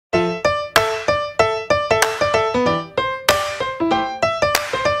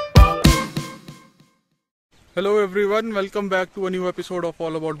Hello everyone, welcome back to a new episode of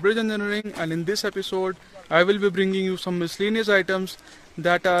All About Bridge Engineering, and in this episode I will be bringing you some miscellaneous items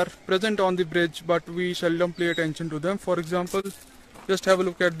that are present on the bridge but we seldom pay attention to them. For example, just have a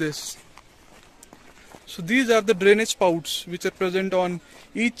look at this. So these are the drainage spouts which are present on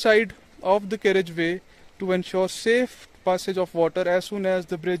each side of the carriageway to ensure safe passage of water as soon as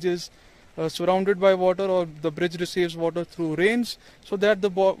the bridge is surrounded by water or the bridge receives water through rains, so that the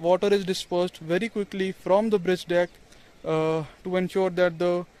water is dispersed very quickly from the bridge deck to ensure that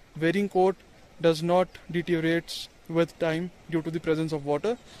the wearing coat does not deteriorate with time due to the presence of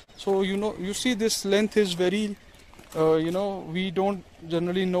water. So you see this length is very we don't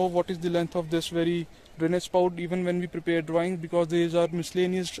generally know what is the length of this very drainage spout even when we prepare drawings, because these are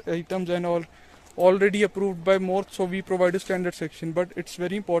miscellaneous items and are already approved by MORTH, so we provide a standard section, but it's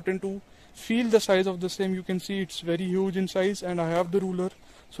very important to feel the size of the same. You can see it's very huge in size, and I have the ruler,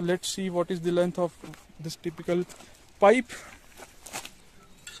 so let's see what is the length of this typical pipe.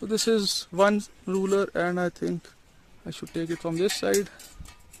 So this is one ruler, and I think I should take it from this side.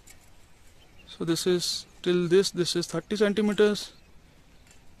 So this is till this is 30 centimeters,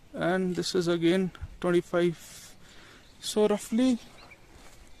 and this is again 25, so roughly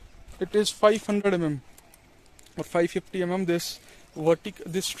it is 500 mm or 550 mm this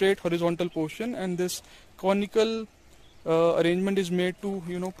straight horizontal portion, and this conical arrangement is made to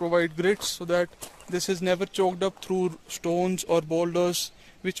provide grits so that this is never choked up through stones or boulders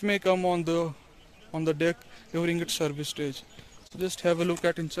which may come on the deck during its service stage. So just have a look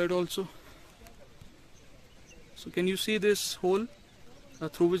at inside also. So can you see this hole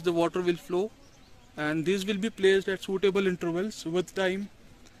through which the water will flow, and these will be placed at suitable intervals with time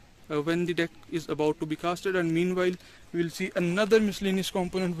when the deck is about to be casted. And meanwhile we will see another miscellaneous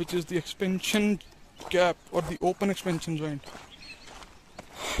component, which is the expansion cap or the open expansion joint.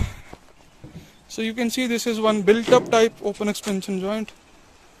 So you can see this is one built up type open expansion joint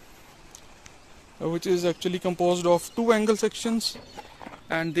which is actually composed of two angle sections,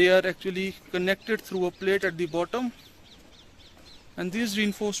 and they are actually connected through a plate at the bottom, and these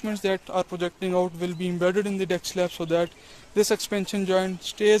reinforcements that are projecting out will be embedded in the deck slab so that this expansion joint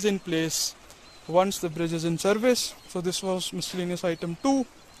stays in place once the bridge is in service. So this was miscellaneous item 2.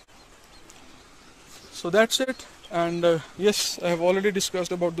 So that's it, and yes, I have already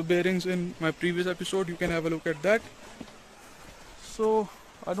discussed about the bearings in my previous episode. You can have a look at that. So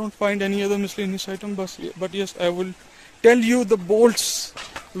I don't find any other miscellaneous item, but yes, I will tell you the bolts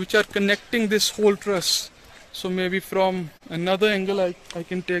which are connecting this whole truss. So maybe from another angle I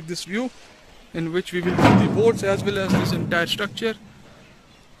can take this view in which we will see the bolts as well as this entire structure.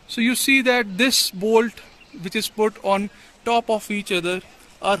 So you see that this bolt which is put on top of each other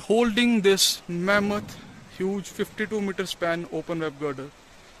are holding this mammoth huge 52 meter span open web girder,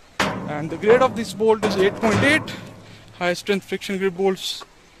 and the grade of this bolt is 8.8 high strength friction grip bolts,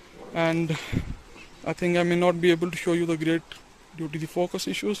 and I think I may not be able to show you the grade due to the focus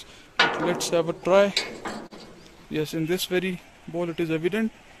issues, but let's have a try. Yes, in this very bolt it is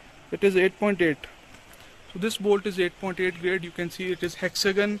evident it is 8.8. So this bolt is 8.8 grade. You can see it is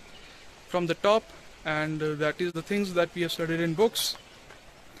hexagon from the top, and that is the things that we have studied in books.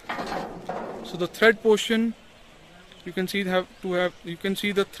 So the thread portion, you can see you can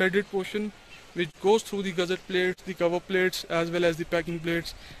see the threaded portion which goes through the gusset plates, the cover plates as well as the packing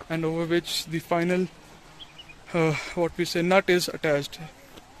plates, and over which the final nut is attached.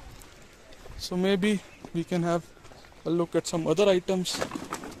 So maybe we can have a look at some other items.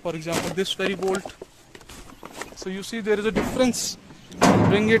 For example, this very bolt. So you see there is a difference.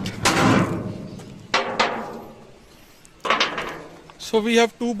 Bring it. So we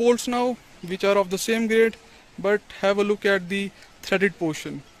have two bolts now which are of the same grade, but have a look at the threaded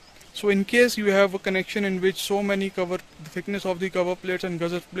portion. So in case you have a connection in which the thickness of the cover plates and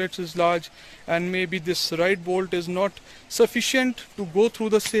gusset plates is large, and maybe this right bolt is not sufficient to go through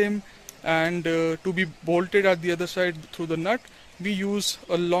the same and to be bolted at the other side through the nut, we use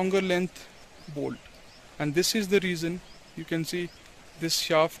a longer length bolt, and this is the reason. You can see this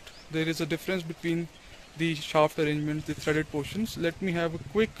shaft, there is a difference between the shaft arrangement, the threaded portions. Let me have a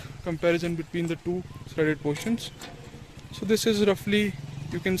quick comparison between the two threaded portions. So this is roughly,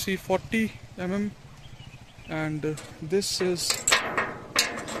 you can see 40 mm, and this is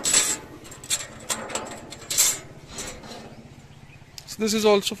this is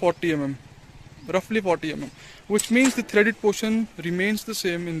also 40 mm, roughly 40 mm, which means the threaded portion remains the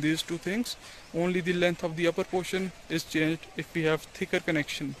same in these two things. Only the length of the upper portion is changed if we have thicker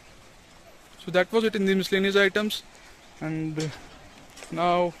connection. So that was it in the miscellaneous items, and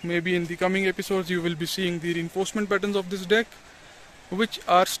now maybe in the coming episodes you will be seeing the reinforcement patterns of this deck, which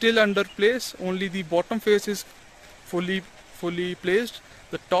are still under place. Only the bottom face is fully placed.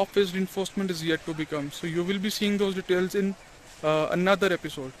 The top face reinforcement is yet to become. So you will be seeing those details in another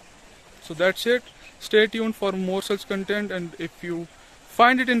episode. So that's it. Stay tuned for more such content, and if you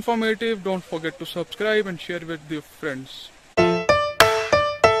find it informative, don't forget to subscribe and share with your friends.